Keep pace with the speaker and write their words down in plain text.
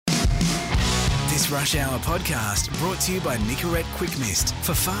Rush Hour podcast brought to you by Nicorette Quick Mist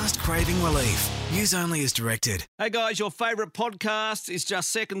for fast craving relief. Use only as directed. Hey guys, your favourite podcast is just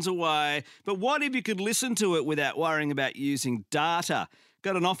seconds away, but what if you could listen to it without worrying about using data?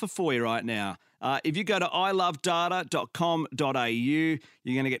 Got an offer for you right now. If you go to ilovedata.com.au,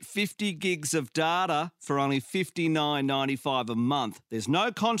 you're going to get 50 gigs of data for only $59.95 a month. There's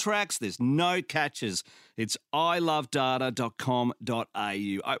no contracts, there's no catches. It's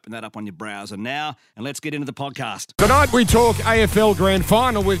ilovedata.com.au. Open that up on your browser now, and let's get into the podcast. Tonight we talk AFL Grand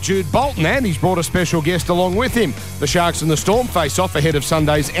Final with Jude Bolton, and he's brought a special guest along with him. The Sharks and the Storm face off ahead of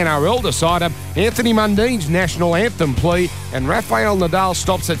Sunday's NRL decider, Anthony Mundine's national anthem plea, and Rafael Nadal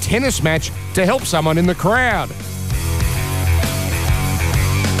stops a tennis match to help someone in the crowd.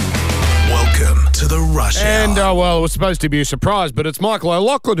 Welcome to the Rush Hour. And, well, it was supposed to be a surprise, but it's Michael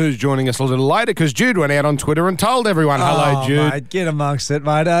O'Loughlin who's joining us a little later because Jude went out on Twitter and told everyone, hello, Jude. Mate, get amongst it,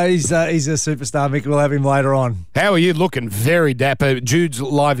 mate. He's a superstar, Mick. We'll have him later on. How are you? Looking very dapper. Jude's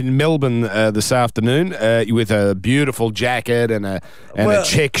live in Melbourne this afternoon with a beautiful jacket and a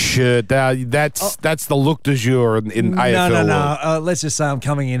check shirt. That's the look du jour in AFL. No. Let's just say I'm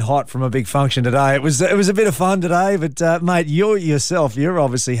coming in hot from a big function today. It was a bit of fun today, but mate, you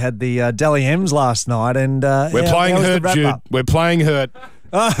obviously had the Dally M's last night, and we're playing hurt, Jude. We're playing hurt.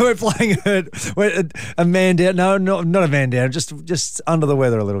 We're playing hurt. A man down. No, not a man down. Just under the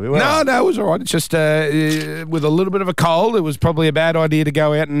weather a little bit. No, it was all right. It's just with a little bit of a cold, it was probably a bad idea to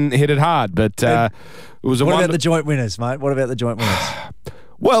go out and hit it hard. But it was What about the joint winners, mate? What about the joint winners?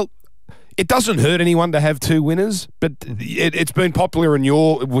 Well, it doesn't hurt anyone to have two winners, but it's been popular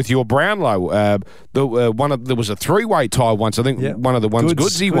with your Brownlow. There was a three-way tie once. I think one of the ones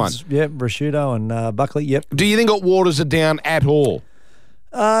Goodsy won. Yeah, Rashudo and Buckley. Yep. Do you think it waters it down at all?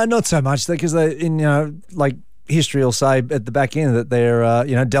 Not so much, because like history will say at the back end that they're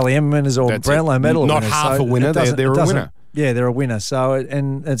Dally M winners or Brownlow medal not winners. Half a winner. They're a winner. Yeah, they're a winner. So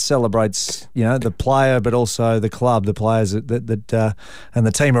it celebrates the player, but also the club, the players that and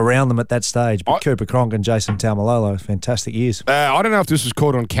the team around them at that stage. But Cooper Cronk and Jason Taumalolo, fantastic years. I don't know if this was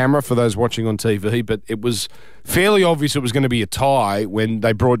caught on camera for those watching on TV, but it was fairly obvious it was going to be a tie when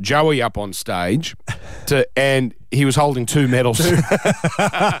they brought Joey up on stage, and he was holding two medals. So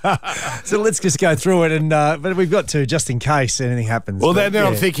let's just go through it, but we've got two just in case anything happens. Well, then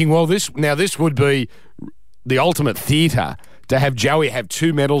I'm thinking, this would be the ultimate theatre to have Joey have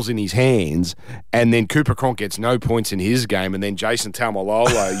two medals in his hands, and then Cooper Cronk gets no points in his game, and then Jason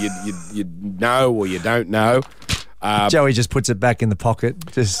Taumalolo, you know or you don't know. Joey just puts it back in the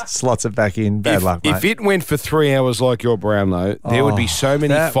pocket, just slots it back in. Bad luck, mate. If it went for 3 hours like your Brownlow, there would be so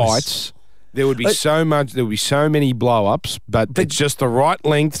many fights. There would be so many blow-ups, but it's just the right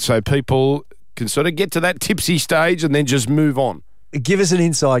length so people can sort of get to that tipsy stage and then just move on. Give us an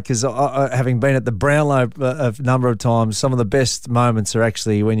insight, because having been at the Brownlow a number of times, some of the best moments are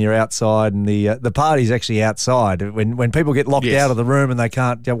actually when you're outside and the party's actually outside. When people get locked out of the room and they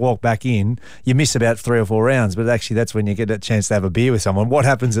can't walk back in, you miss about 3 or 4 rounds, but actually that's when you get a chance to have a beer with someone. What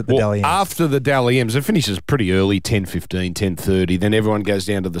happens at the Dally M's? After the Dally M's, it finishes pretty early, 10:15, 10:30, then everyone goes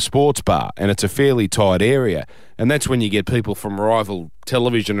down to the sports bar, and it's a fairly tight area, and that's when you get people from rival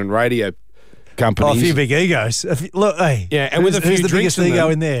television and radio companies. A few big egos. Look, hey. Yeah, and who's the biggest ego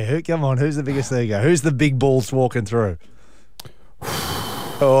in there? Come on, who's the biggest ego? Who's the big balls walking through?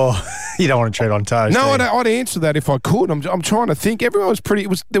 You don't want to tread on toes. No, I'd answer that if I could. I'm trying to think. Everyone was pretty.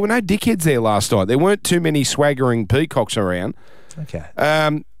 There were no dickheads there last night. There weren't too many swaggering peacocks around. Okay.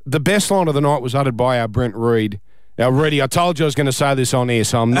 The best line of the night was uttered by our Brent Reid. Now, Reedy, I told you I was going to say this on air,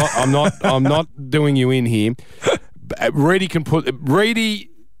 so I'm not doing you in here. Reedy.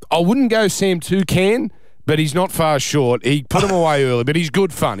 I wouldn't go Sam Toucan, but he's not far short. He put him away early, but he's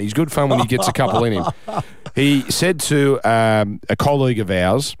good fun. He's good fun when he gets a couple in him. He said to a colleague of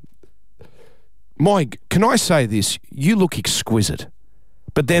ours, Mike, can I say this? You look exquisite.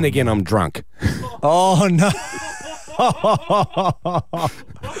 But then again, I'm drunk. Oh, no.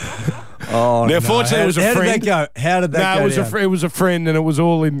 Now, fortunately, it was a friend. How did that go? How did that go? It was a friend, and it was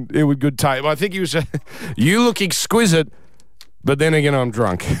all in good tape. I think he was you look exquisite. But then again, I'm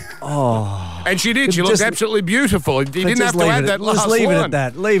drunk. Oh. And she did. She looked absolutely beautiful. He didn't have to add that last line. Leave it at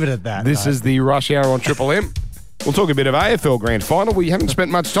that. Leave it at that. This is the Rush Hour on Triple M. We'll talk a bit of AFL Grand Final. We haven't spent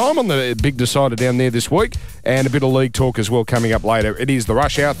much time on the big decider down there this week, and a bit of league talk as well coming up later. It is the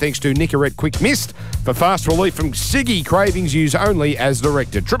Rush Hour, thanks to Nicorette Quick Mist for fast relief from Siggy cravings. Use only as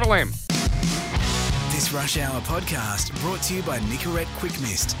directed. Triple M. This Rush Hour podcast brought to you by Nicorette Quick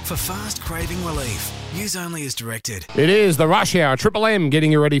Mist for fast craving relief. Use only as directed. It is the Rush Hour, Triple M,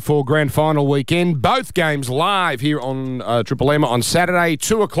 getting you ready for grand final weekend. Both games live here on Triple M on Saturday.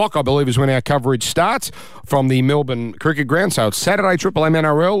 2 o'clock, I believe, is when our coverage starts from the Melbourne Cricket Ground. So it's Saturday, Triple M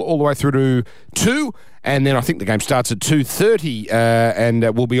NRL, all the way through to 2. And then I think the game starts at 2:30 and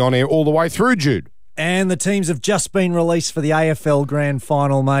we'll be on air all the way through, Jude. And the teams have just been released for the AFL Grand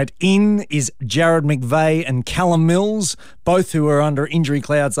Final, mate. In is Jared McVeigh and Callum Mills, both who were under injury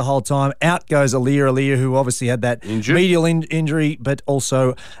clouds the whole time. Out goes Aaliyah, who obviously had that medial injury, but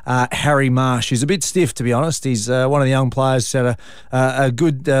also Harry Marsh, who's a bit stiff, to be honest. He's one of the young players who's had a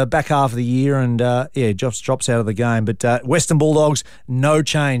good back half of the year and, drops out of the game. But Western Bulldogs, no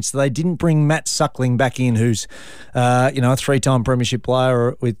change. So they didn't bring Matt Suckling back in, who's, a three-time premiership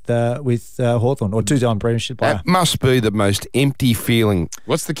player with Hawthorn, or two-time premiership player. That must be the most empty feeling.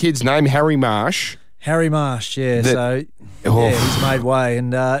 What's the kid's name? Harry Marsh. Harry Marsh, yeah. He's made way,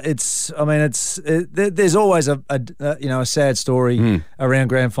 and there's always a sad story around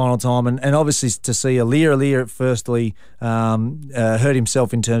grand final time, and obviously to see Aaliyah firstly hurt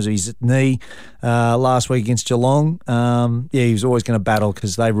himself in terms of his knee last week against Geelong. He was always going to battle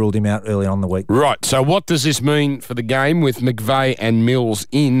because they ruled him out early on in the week. Right. So what does this mean for the game with McVeigh and Mills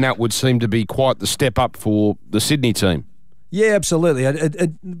in? That would seem to be quite the step up for the Sydney team. Yeah, absolutely.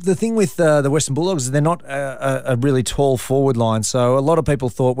 The thing with the Western Bulldogs is they're not a really tall forward line. So a lot of people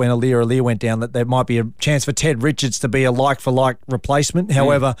thought when Aaliyah went down that there might be a chance for Ted Richards to be a like-for-like replacement.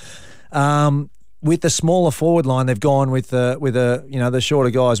 However, with the smaller forward line, they've gone with the shorter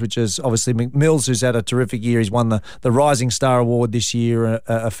guys, which is obviously Mills, who's had a terrific year. He's won the Rising Star Award this year,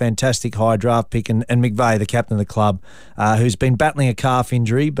 a fantastic high draft pick, and McVeigh, the captain of the club, who's been battling a calf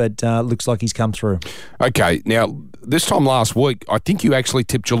injury, but looks like he's come through. Okay, now this time last week, I think you actually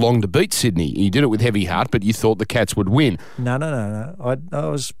tipped Geelong to beat Sydney. You did it with heavy heart, but you thought the Cats would win. No. I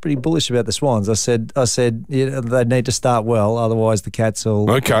was pretty bullish about the Swans. I said they need to start well, otherwise the Cats will.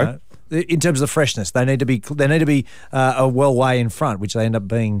 Okay. In terms of freshness, they need to be a well way in front, which they end up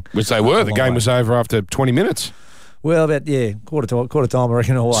being. Which they were. The game was over after 20 minutes. Well, about quarter time, I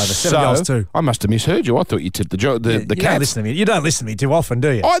reckon, all over. 7 goals too. I must have misheard you. I thought you tipped the Cats. You don't listen to me too often, do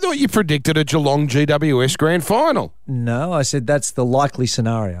you? I thought you predicted a Geelong GWS grand final. No, I said that's the likely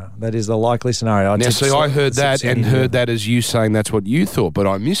scenario. That is the likely scenario. I heard that and heard that as you saying that's what you thought, but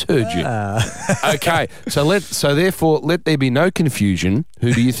I misheard you. Okay, so therefore, let there be no confusion.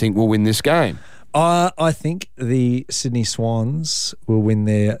 Who do you think will win this game? I think the Sydney Swans will win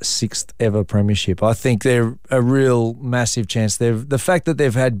their 6th ever premiership. I think they're a real massive chance. The fact that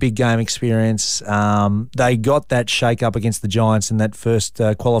they've had big game experience, they got that shake-up against the Giants in that first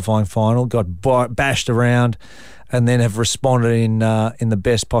qualifying final, got bashed around, and then have responded in the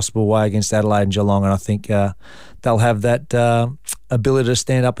best possible way against Adelaide and Geelong. And I think they'll have that ability to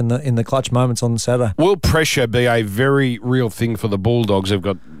stand up in the clutch moments on Saturday. Will pressure be a very real thing for the Bulldogs? They've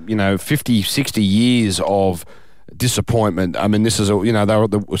got 50, 60 years of disappointment. I mean, this is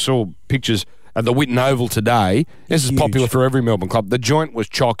we saw pictures at the Whitten Oval today. This is popular for every Melbourne club. The joint was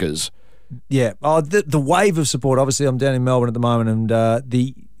chockers. Yeah. The wave of support. Obviously, I'm down in Melbourne at the moment,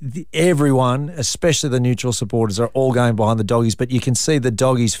 and everyone, especially the neutral supporters, are all going behind the Doggies. But you can see the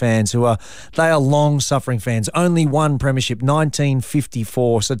Doggies fans they are long-suffering fans. Only one premiership,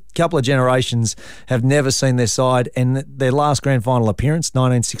 1954. So a couple of generations have never seen their side, and their last grand final appearance,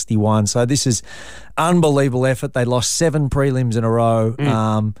 1961. So this is unbelievable effort. They lost 7 prelims in a row.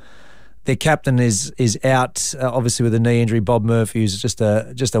 Their captain is out, obviously with a knee injury. Bob Murphy, who's just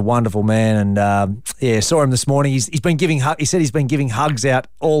a wonderful man, and saw him this morning. He said he's been giving hugs out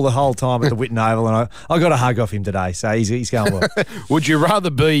all the whole time at the Whitten Oval, and I got a hug off him today, so he's going well. Would you rather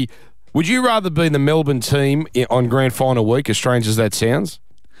be the Melbourne team on grand final week, as strange as that sounds?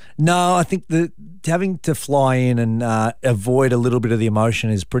 No, I think having to fly in and avoid a little bit of the emotion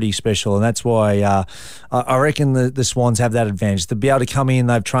is pretty special, and that's why I reckon the Swans have that advantage to be able to come in.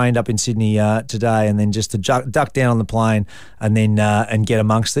 They've trained up in Sydney today, and then just to duck down on the plane and then and get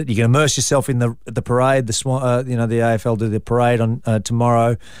amongst it. You can immerse yourself in the parade. The AFL do the parade on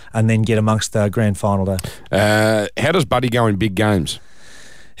tomorrow, and then get amongst the grand final day. How does Buddy go in big games?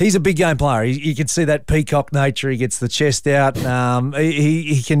 He's a big game player. You can see that peacock nature. He gets the chest out.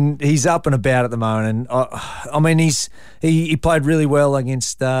 He's up and about at the moment. And he played really well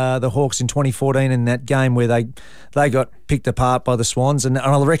against the Hawks in 2014 in that game where they got picked apart by the Swans. And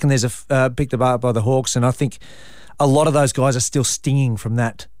I reckon there's picked apart by the Hawks. And I think a lot of those guys are still stinging from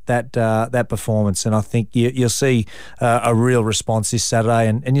that that performance, and I think you'll see a real response this Saturday.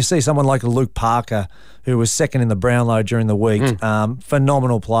 And you see someone like Luke Parker, who was second in the Brownlow during the week,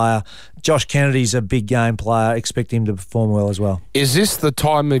 phenomenal player. Josh Kennedy's a big game player. Expect him to perform well as well. Is this the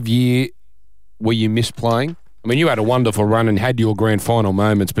time of year where you miss playing? I mean, you had a wonderful run and had your grand final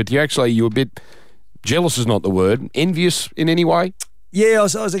moments, but you were a bit jealous is not the word. Envious in any way? Yeah, I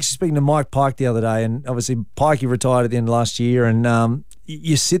was actually speaking to Mike Pike the other day, and obviously Pikey retired at the end of last year, and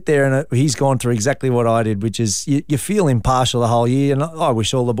you sit there and he's gone through exactly what I did, which is you feel impartial the whole year, and I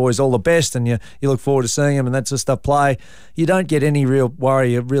wish all the boys all the best, and you look forward to seeing them and that sort of stuff play. You don't get any real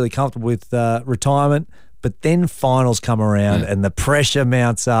worry. You're really comfortable with retirement. But then finals come around and the pressure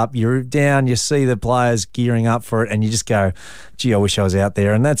mounts up. You're down, you see the players gearing up for it, and you just go, gee, I wish I was out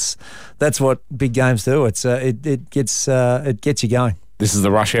there. And that's what big games do. It gets you going. This is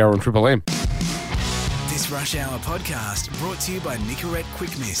the Rush Hour on Triple M. This Rush Hour podcast brought to you by Nicorette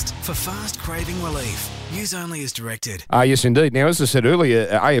Quick Mist for fast craving relief. Use only as directed. Yes, indeed. Now, as I said earlier,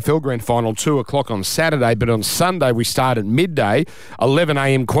 AFL Grand Final, 2 o'clock on Saturday, but on Sunday we start at midday, 11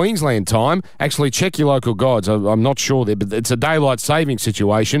 a.m. Queensland time. Actually, check your local guides. I'm not sure there, but it's a daylight saving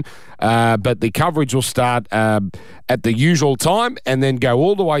situation. But the coverage will start at the usual time and then go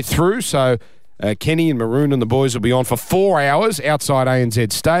all the way through. So Kenny and Maroon and the boys will be on for 4 hours outside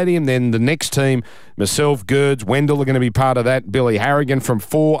ANZ Stadium. Then the next team, myself, Gerds, Wendell are going to be part of that. Billy Harrigan from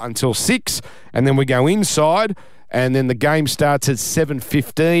 4 until 6. And then we go inside. And then the game starts at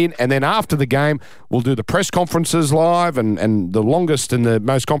 7:15. And then after the game, we'll do the press conferences live and the longest and the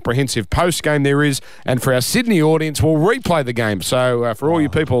most comprehensive post-game there is. And for our Sydney audience, we'll replay the game. So for all you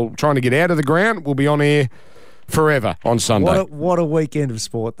people trying to get out of the ground, we'll be on air forever on Sunday. What a weekend of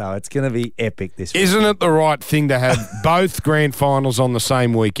sport, though. It's going to be epic this weekend. Isn't it the right thing to have both grand finals on the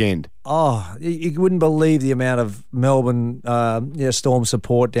same weekend? Oh, you wouldn't believe the amount of Melbourne Storm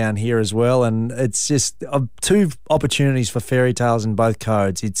support down here as well, and it's just 2 opportunities for fairy tales in both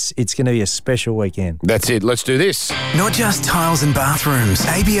codes. It's going to be a special weekend. That's it. Let's do this. Not just tiles and bathrooms.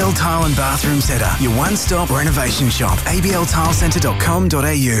 ABL Tile and Bathroom Centre, your one-stop renovation shop.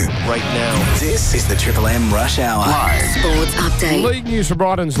 abltilecentre.com.au. Right now, This is the Triple M Rush Hour. Live. Sports update. League news for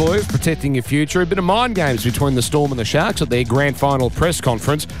Brighton's lawyers protecting your future. A bit of mind games between the Storm and the Sharks at their grand final press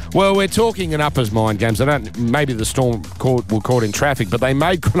conference. Well, we're talking an uppers mind games. Maybe the Storm were caught in traffic, but they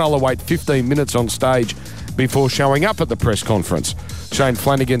made Cronulla wait 15 minutes on stage before showing up at the press conference. Shane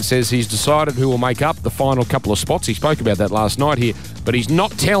Flanagan says he's decided who will make up the final couple of spots. He spoke about that last night here, but he's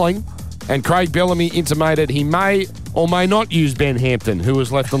not telling. And Craig Bellamy intimated he may or may not use Ben Hampton, who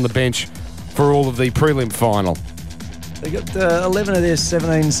was left on the bench for all of the prelim final. They got 11 of their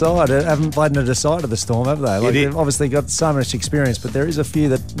 17 side. Haven't played in a side of the Storm, have they? They've obviously got so much experience, but there is a few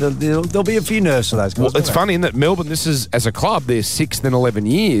that there'll be a few nerves for those guys. Well, it's funny in that Melbourne, this is, as a club, they're 6th in 11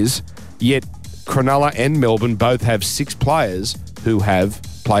 years, yet Cronulla and Melbourne both have 6 players who have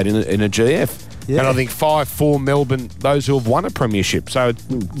played in a GF. Yeah. And I think 5 for Melbourne, those who have won a premiership. So it's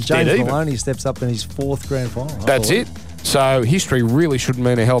James Maloney steps up in his 4th grand final. That's it. So history really shouldn't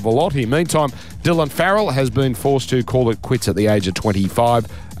mean a hell of a lot here. Meantime, Dylan Farrell has been forced to call it quits at the age of 25,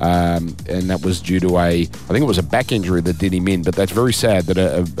 and that was due to I think it was a back injury that did him in, but that's very sad that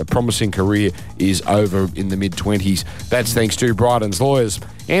a promising career is over in the mid-20s. That's thanks to Brighton's lawyers.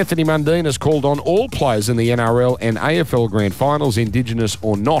 Anthony Mundine has called on all players in the NRL and AFL Grand Finals, Indigenous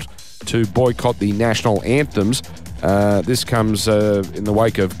or not, to boycott the national anthems. This comes in the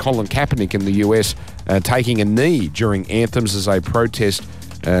wake of Colin Kaepernick in the US taking a knee during anthems as a protest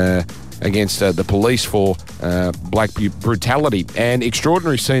against the police for black brutality. And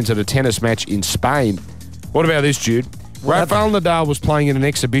extraordinary scenes at a tennis match in Spain. What about this, Jude? Rafael Nadal was playing in an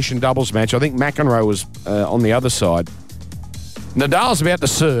exhibition doubles match. I think McEnroe was on the other side. Nadal's about to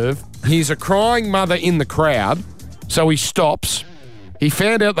serve. He's a crying mother in the crowd, so he stops. He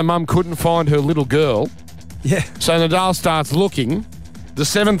found out the mum couldn't find her little girl. Yeah. So Nadal starts looking. The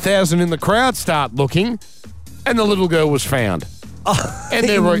 7,000 in the crowd start looking, and the little girl was found. Oh, and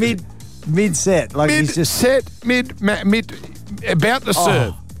they were mid-set, like he's just set mid about to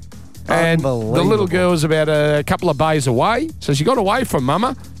serve. And the little girl was about a couple of bays away, so she got away from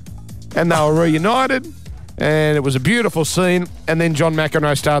Mama, and they were reunited. And it was a beautiful scene. And then John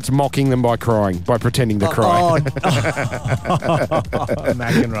McEnroe starts mocking them by crying, by pretending to cry.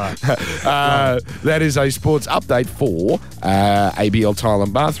 McEnroe. That is a sports update for ABL Tile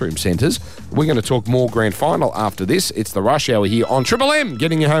and Bathroom Centres. We're going to talk more grand final after this. It's the Rush Hour here on Triple M,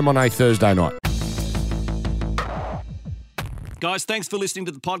 getting you home on a Thursday night. Guys, thanks for listening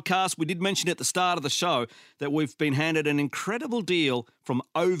to the podcast. We did mention at the start of the show that we've been handed an incredible deal from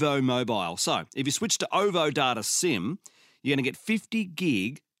OVO Mobile. So if you switch to OVO Data SIM, you're going to get 50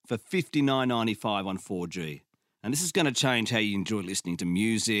 gig for $59.95 on 4G. And this is going to change how you enjoy listening to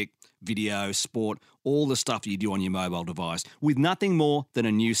music, video, sport, all the stuff you do on your mobile device with nothing more than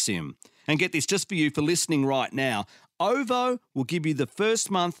a new SIM. And get this, just for you for listening right now, OVO will give you the first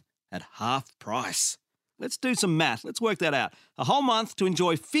month at half price. Let's do some math. Let's work that out. A whole month to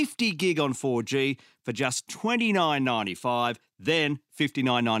enjoy 50 gig on 4G for just $29.95, then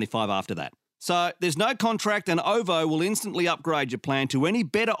 $59.95 after that. So there's no contract, and OVO will instantly upgrade your plan to any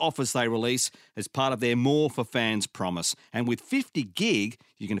better offers they release as part of their More for Fans promise. And with 50 gig,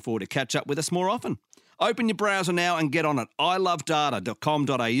 you can afford to catch up with us more often. Open your browser now and get on it.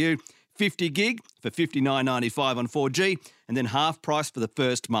 ilovedata.com.au. 50 gig for $59.95 on 4G, and then half price for the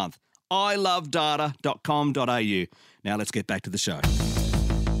first month. ilovedata.com.au. Now let's get back to the show.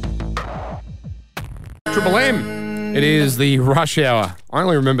 Triple M. It is the Rush Hour. I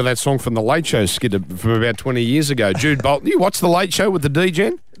only remember that song from the Late Show skit from about 20 years ago. Jude Bolton. You watched the Late Show with the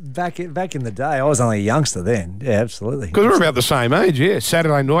D-Gen? Back in the day, I was only a youngster then. Yeah, absolutely. Because we're about the same age, yeah.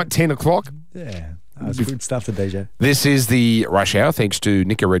 Saturday night, 10 o'clock. Yeah. That's good stuff to DJ. This is the Rush Hour, thanks to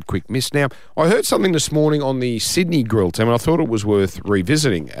Nicorette Quick Miss. Now, I heard something this morning on the Sydney Grill team, and I thought it was worth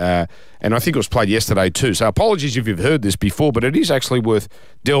revisiting. And I think it was played yesterday too. So apologies if you've heard this before, but it is actually worth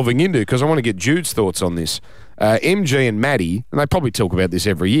delving into because I want to get Jude's thoughts on this. MG and Maddie, and they probably talk about this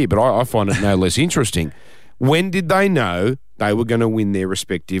every year, but I find it no less interesting. When did they know they were going to win their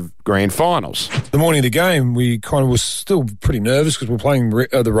respective grand finals? The morning of the game, we kind of was still pretty nervous because we're playing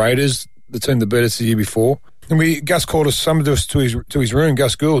the Raiders, the team that beat us the year before. And Gus called us, summoned us to his room,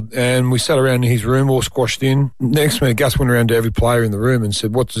 Gus Gould, and we sat around in his room, all squashed in. Next minute, Gus went around to every player in the room and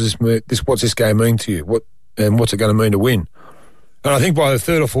said, "What does this mean? What's this game mean to you? What's it going to mean to win?" And I think by the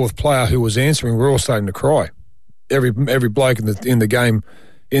third or fourth player who was answering, we're all starting to cry. Every bloke in the game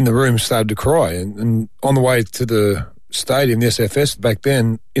in the room started to cry. And on the way to the stadium, the SFS, back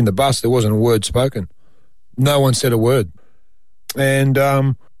then, in the bus, there wasn't a word spoken. No one said a word. And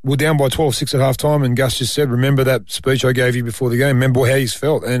we're down by 12-6 at half-time, and Gus just said, "Remember that speech I gave you before the game? Remember how you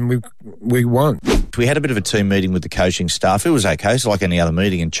felt?" And we won. We had a bit of a team meeting with the coaching staff. It was okay. It's like any other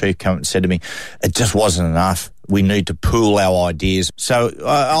meeting, and Chief came and said to me, "It just wasn't enough. We need to pool our ideas." So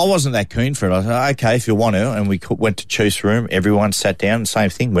I wasn't that keen for it. I said, "Okay, if you want to." And we went to Chief's room. Everyone sat down, same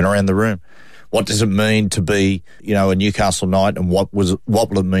thing, went around the room. What does it mean to be, a Newcastle Knight, and what will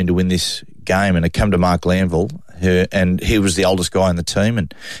it mean to win this game? And it came to Mark Lanville, and he was the oldest guy in the team,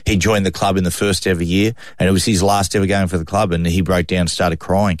 and he joined the club in the first ever year, and it was his last ever game for the club, and he broke down and started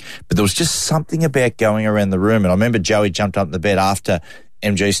crying. But there was just something about going around the room, and I remember Joey jumped up in the bed after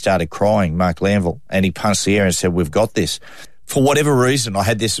MG started crying, Mark Lanville, and he punched the air and said, "We've got this." For whatever reason, I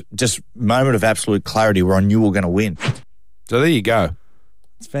had this just moment of absolute clarity where I knew we were going to win. So there you go.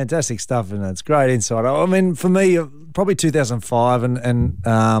 It's fantastic stuff, and it's great insight. I mean, for me, probably 2005,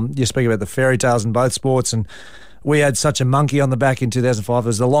 and you speak about the fairy tales in both sports, and we had such a monkey on the back in 2005. It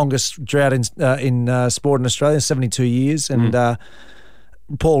was the longest drought in sport in Australia, 72 years, and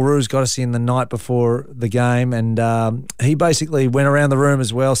Paul Roos got us in the night before the game, and he basically went around the room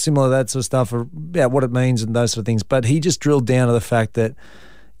as well, similar to that sort of stuff, about what it means and those sort of things. But he just drilled down to the fact that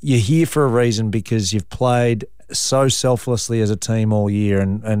you're here for a reason because you've played so selflessly as a team all year,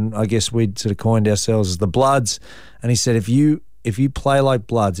 and I guess we'd sort of coined ourselves as the Bloods. And he said, if you play like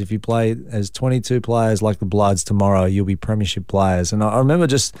Bloods, if you play as 22 players like the Bloods tomorrow, you'll be premiership players. And I remember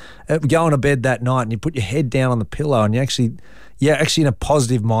just going to bed that night, and you put your head down on the pillow, and you're actually in a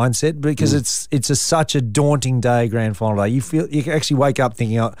positive mindset because it's such a daunting day, grand final day. You actually wake up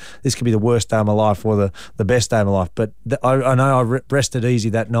thinking, "Oh, this could be the worst day of my life or the best day of my life." But I know I rested easy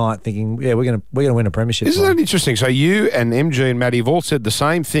that night, thinking, "Yeah, we're gonna win a premiership." Isn't that interesting? So you and MG and Maddie have all said the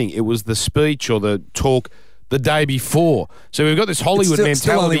same thing. It was the speech or the talk the day before. So we've got this Hollywood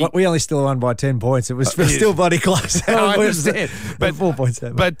mentality. We only still won by 10 points. It was still bloody close. I understand. But 4 points.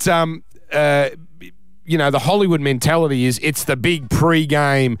 But the Hollywood mentality is it's the big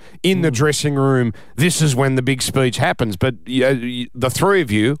pre-game in the dressing room. This is when the big speech happens. But the three of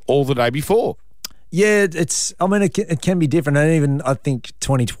you all the day before. Yeah, it can be different. And even, I think,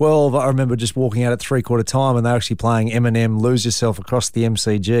 2012, I remember just walking out at three-quarter time and they were actually playing Eminem, Lose Yourself, across the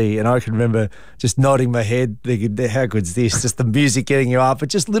MCG. And I can remember just nodding my head, thinking, how good's this? Just the music getting you up. But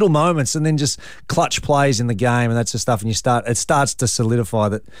just little moments and then just clutch plays in the game and that sort of stuff. And it starts to solidify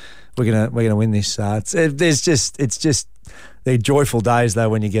that we're gonna win this. It's just they're joyful days, though,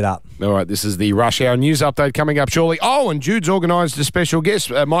 when you get up. All right, this is the Rush Hour news update coming up shortly. Oh, and Jude's organised a special guest,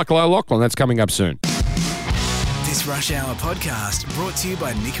 Michael O'Loughlin. That's coming up soon. This Rush Hour podcast brought to you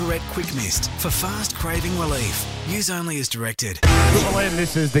by Nicorette Quick Mist for fast craving relief. Use only as directed.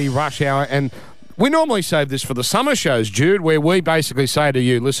 This is the Rush Hour, and We normally save this for the summer shows, Jude, where we basically say to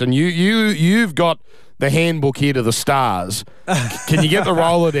you, listen, you've got the handbook here to the stars. Can you get the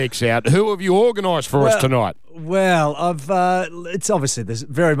Rolodex out? Who have you organised for us tonight? Well, it's obviously there's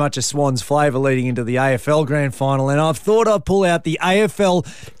very much a Swans flavour leading into the AFL Grand Final, and I've thought I'd pull out the AFL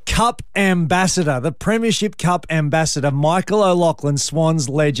Cup Ambassador, the Premiership Cup Ambassador, Michael O'Loughlin, Swans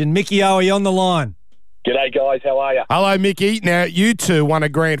legend. Mickey O, are you on the line? G'day, guys. How are you? Hello, Mickey. Now, you two won a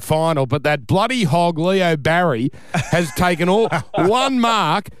grand final, but that bloody hog, Leo Barry, has taken all one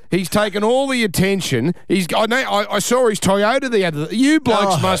mark. He's taken all the attention. I saw his Toyota the other day. You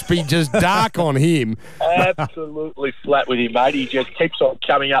blokes must be just dark on him. Absolutely flat with him, mate. He just keeps on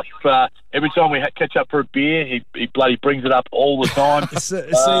coming up. Every time we catch up for a beer, he bloody brings it up all the time.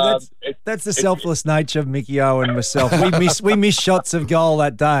 That's the selfless nature of Mickey O and myself. We missed shots of goal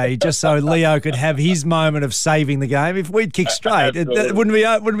that day just so Leo could have his moment of saving the game. If we'd kicked straight, it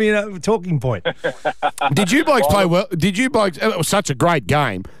wouldn't be a talking point. Did you blokes play well? Did you blokes? It was such a great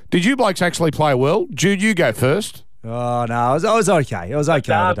game. Did you blokes actually play well? Jude, you go first. Oh, no, I was okay. I was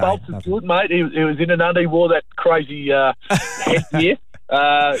okay. Bolton's good, mate. He was in and under. He wore that crazy headgear. He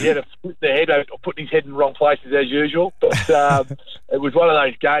had to split the head, putting his head in the wrong places as usual. But it was one of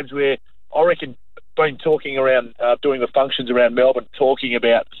those games where I reckon been talking around, doing the functions around Melbourne, talking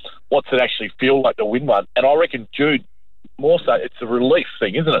about what's it actually feel like to win one. And I reckon, Jude, more so, it's a relief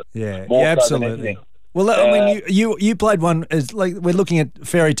thing, isn't it? Yeah, more absolutely. Well, I mean, you played one as like we're looking at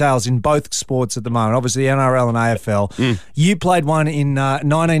fairy tales in both sports at the moment. Obviously, NRL and AFL. You played one in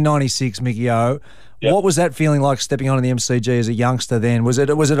 1996, Mickey O. Yep. What was that feeling like stepping onto the MCG as a youngster? Then was it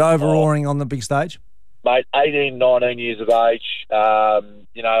overawing on the big stage? Mate, 18, 19 years of age. I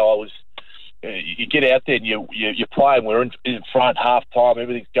was. You get out there and you're playing. We're in front half time.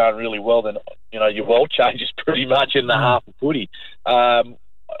 Everything's going really well. Then your world changes pretty much in the half of footy.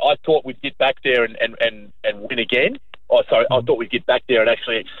 I thought we'd get back there and win again. I thought we'd get back there and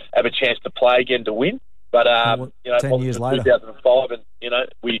actually have a chance to play again to win. But 10 years later, 2005, and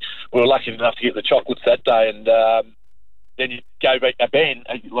we were lucky enough to get the chocolates that day. And then you go back again,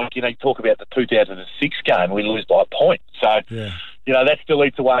 you talk about the 2006 game, we lose by a point. So that still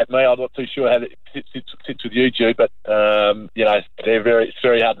eats away at me. I'm not too sure how it sits with you, Jude, but it's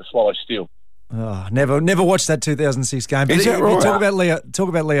very hard to swallow still. Oh, never watched that 2006 game. But Is that right? Talk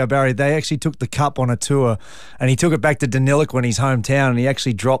about Leo Barry. They actually took the cup on a tour, and he took it back to Deniliquin, his hometown, and he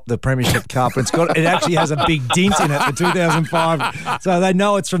actually dropped the Premiership Cup. It actually has a big dint in it, the 2005. So they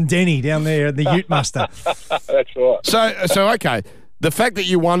know it's from Denny down there in the Ute Muster. That's right. So okay, the fact that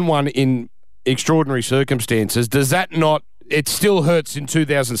you won one in extraordinary circumstances, does that not? It still hurts in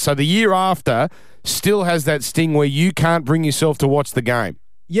 2000. So the year after still has that sting where you can't bring yourself to watch the game.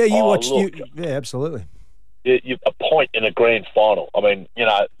 Yeah, yeah, absolutely. You a point in a grand final. I mean,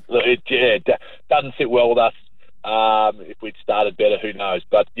 it doesn't sit well with us. If we'd started better, who knows?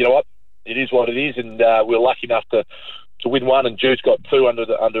 But you know what? It is what it is, and we're lucky enough to win one. And Jude's got two under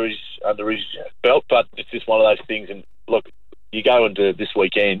his belt. But it's just one of those things. And look, you go into this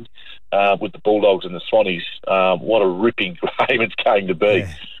weekend with the Bulldogs and the Swannies. What a ripping game it's going to be.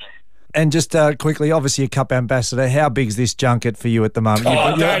 Yeah. And just quickly, obviously a Cup Ambassador, how big's this junket for you at the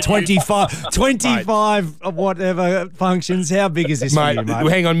moment? You're 25 of whatever functions. How big is this for you,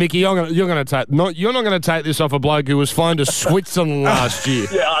 mate? Hang on, Mickey. You're not going to take this off a bloke who was flown to Switzerland last year.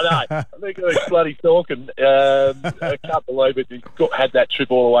 Yeah, I know. I think I was bloody talking. I can't believe it. He had that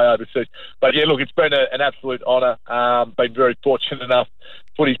trip all the way overseas. But yeah, look, it's been an absolute honour. Been very fortunate enough.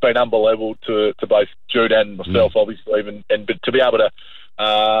 Footy's been unbelievable to both Jude and myself, obviously, but to be able to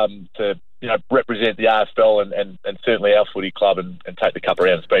represent the AFL and certainly our footy club and take the cup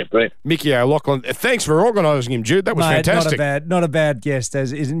around. It's been brilliant. Mickey O'Loughlin, thanks for organising him, Jude. That was fantastic. Not a bad guest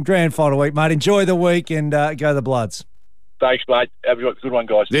as is in grand final week, mate. Enjoy the week and go the Bloods. Thanks, mate. Have a good one,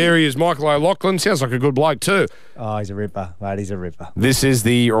 guys. There he is, Michael O'Loughlin. Sounds like a good bloke too. Oh, he's a ripper, mate. He's a ripper. This is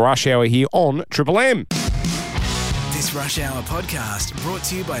the Rush Hour here on Triple M. This Rush Hour podcast brought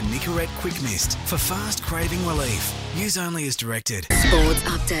to you by Nicorette Quick Mist for fast craving relief. Use only as directed. Sports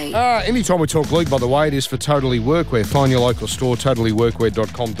update. Anytime we talk league, by the way, it is for Totally Workwear. Find your local store,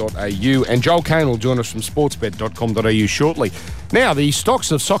 totallyworkwear.com.au. And Joel Kane will join us from sportsbet.com.au shortly. Now, the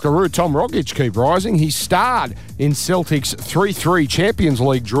stocks of Socceroo Tom Rogic keep rising. He starred in Celtic's 3-3 Champions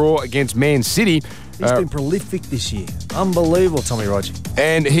League draw against Man City. He's been prolific this year. Unbelievable, Tommy Rogic.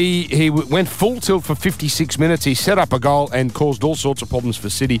 And he went full tilt for 56 minutes. He set up a goal and caused all sorts of problems for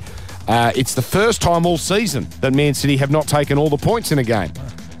City. It's the first time all season that Man City have not taken all the points in a game.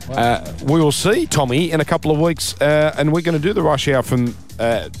 We will see Tommy in a couple of weeks, and we're going to do the rush hour from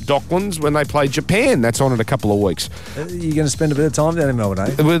Docklands when they play Japan. That's on in a couple of weeks. You're going to spend a bit of time down in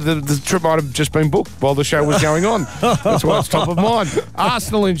Melbourne, eh? The trip might have just been booked while the show was going on. That's why it's top of mind.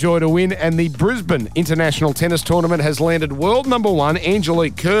 Arsenal enjoyed a win, and the Brisbane International Tennis Tournament has landed world number 1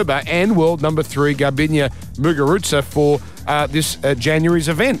 Angelique Kerber and world number 3 Garbiñe Muguruza for this January's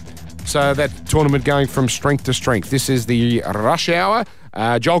event. So that tournament going from strength to strength. This is the Rush Hour.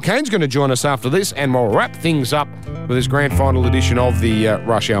 Joel Kane's going to join us after this, and we'll wrap things up with his grand final edition of the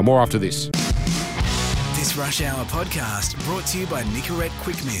Rush Hour. More after this. This Rush Hour podcast brought to you by Nicorette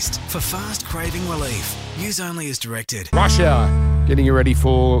Quick Mist for fast craving relief. Use only as directed. Rush Hour, getting you ready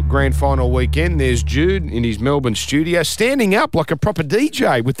for grand final weekend. There's Jude in his Melbourne studio, standing up like a proper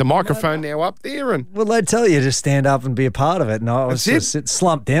DJ with the microphone now up there. And well, they tell you to stand up and be a part of it. And I was just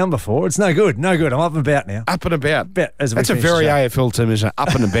slumped down before. It's no good. No good. I'm up and about now. Up and about. That's a very AFL term, isn't it?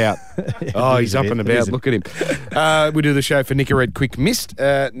 Up and about. Oh, he's up and about. Look at him. We do the show for Nicorette Quick Mist.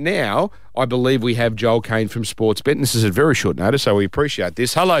 Now, I believe we have Joel Kane from Sportsbet. And this is at very short notice, so we appreciate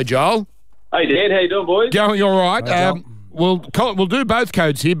this. Hello, Joel. Hey, Dan. How you doing, boys? Going all right. We'll do both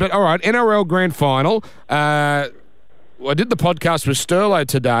codes here, but all right, NRL Grand Final. I did the podcast with Sterlo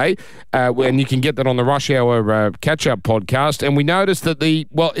today, and you can get that on the Rush Hour catch-up podcast, and we noticed that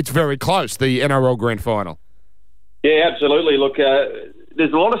it's very close, the NRL Grand Final. Yeah, absolutely. Look,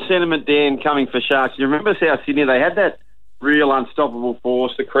 there's a lot of sentiment, Dan, coming for Sharks. You remember South Sydney, they had that real unstoppable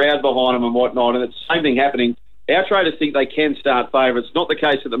force, the crowd behind them and whatnot, and it's the same thing happening. Our traders think they can start favourites. Not the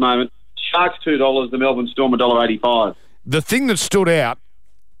case at the moment. Sharks $2, the Melbourne Storm $1.85. The thing that stood out,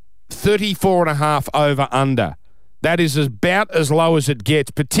 34.5 over under. That is about as low as it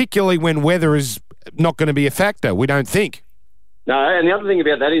gets, particularly when weather is not going to be a factor, we don't think. No, and the other thing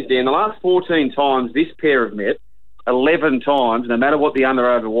about that is, Dan, the last 14 times this pair have met, 11 times, no matter what the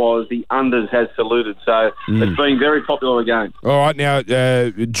under-over was, the unders has saluted. So it's been very popular again. All right, now,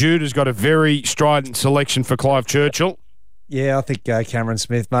 Jude has got a very strident selection for Clive Churchill. Yeah, I think Cameron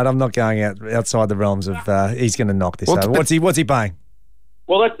Smith, mate. I'm not going outside the realms of he's going to knock this over. What's he paying?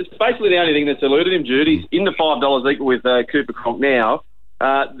 Well, that's basically the only thing that's eluded him, Jude. He's in the $5 equal with Cooper Cronk now.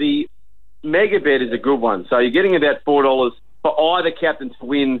 The mega bet is a good one. So you're getting about $4 for either captain to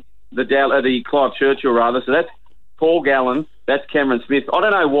win the Clive Churchill, rather. So that's Paul Gallen, that's Cameron Smith. I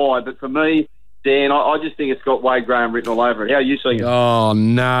don't know why, but for me, Dan, I just think it's got Wade Graham written all over it. How are you seeing it? Oh,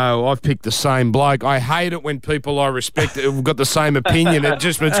 no. I've picked the same bloke. I hate it when people I respect have got the same opinion.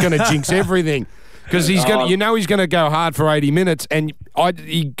 It's going to jinx everything. Because he's going to go hard for 80 minutes, and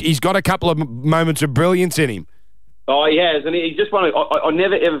he's got a couple of moments of brilliance in him. Oh, he has, and he just won. I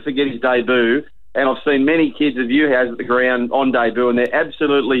never ever forget his debut, and I've seen many kids of you has at the ground on debut, and they're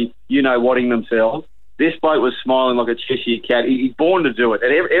absolutely whatting themselves. This bloke was smiling like a Cheshire cat. He's born to do it.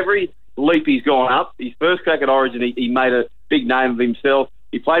 And every leap he's gone up, his first crack at Origin, he made a big name of himself.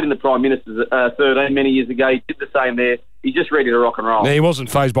 He played in the Prime Minister's 13 many years ago. He did the same there. He's just ready to rock and roll. He wasn't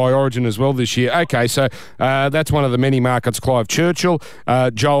fazed by Origin as well this year. Okay, so that's one of the many markets, Clive Churchill.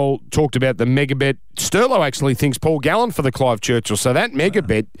 Joel talked about the mega bet. Sterlo actually thinks Paul Gallen for the Clive Churchill. So that mega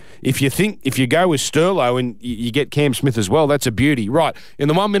bet, if you go with Sterlo and you get Cam Smith as well, that's a beauty. Right, in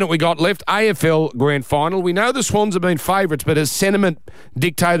the 1 minute we got left, AFL Grand Final. We know the Swans have been favourites, but has sentiment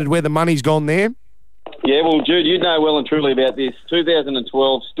dictated where the money's gone there? Yeah, well, Jude, you know well and truly about this.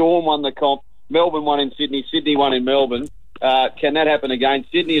 2012, Storm won the comp. Melbourne won in Sydney. Sydney won in Melbourne. Can that happen again?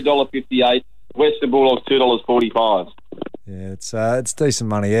 Sydney $1.58. Western Bulldogs $2.45. Yeah, it's decent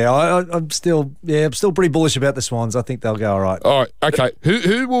money. Yeah, I'm still pretty bullish about the Swans. I think they'll go all right. All right, okay.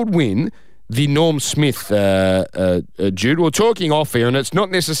 Who would win the Norm Smith, Jude? We're talking off here, and it's not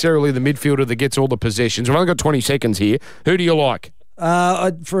necessarily the midfielder that gets all the possessions. We've only got 20 seconds here. Who do you like?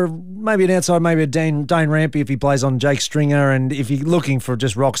 For maybe an outside, maybe a Dane Rampy if he plays on Jake Stringer, and if you're looking for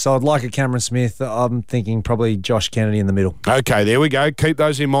just rock solid, like a Cameron Smith, I'm thinking probably Josh Kennedy in the middle. Okay, there we go. Keep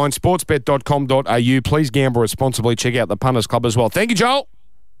those in mind. Sportsbet.com.au. Please gamble responsibly. Check out the Punters Club as well. Thank you, Joel.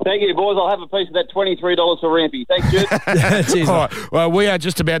 Thank you, boys. I'll have a piece of that $23 for Rampy. Thanks, Jude. Cheers, all right. Well, we are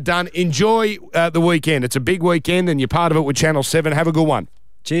just about done. Enjoy the weekend. It's a big weekend, and you're part of it with Channel 7. Have a good one.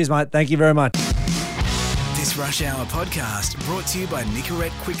 Cheers, mate. Thank you very much. This Rush Hour podcast brought to you by Nicorette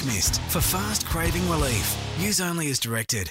Quick Mist for fast craving relief. Use only as directed.